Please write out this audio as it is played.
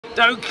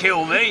Don't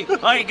kill me.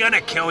 I ain't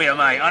gonna kill you,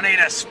 mate. I need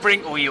to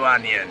sprinkle you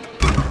onion.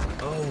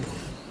 Oh,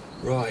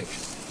 right.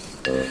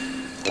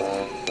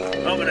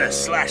 I'm gonna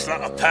slash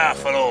like a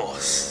powerful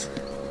horse.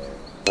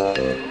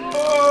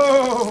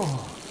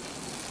 Oh!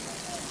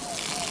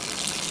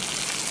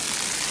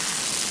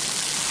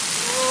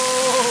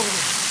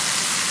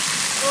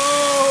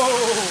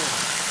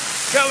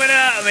 Coming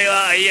out of me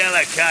like a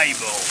yellow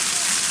cable.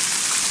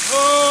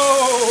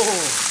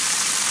 Oh!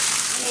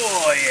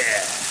 Oh,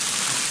 yeah.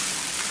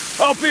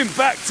 I've been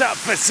backed up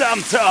for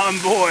some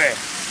time, boy.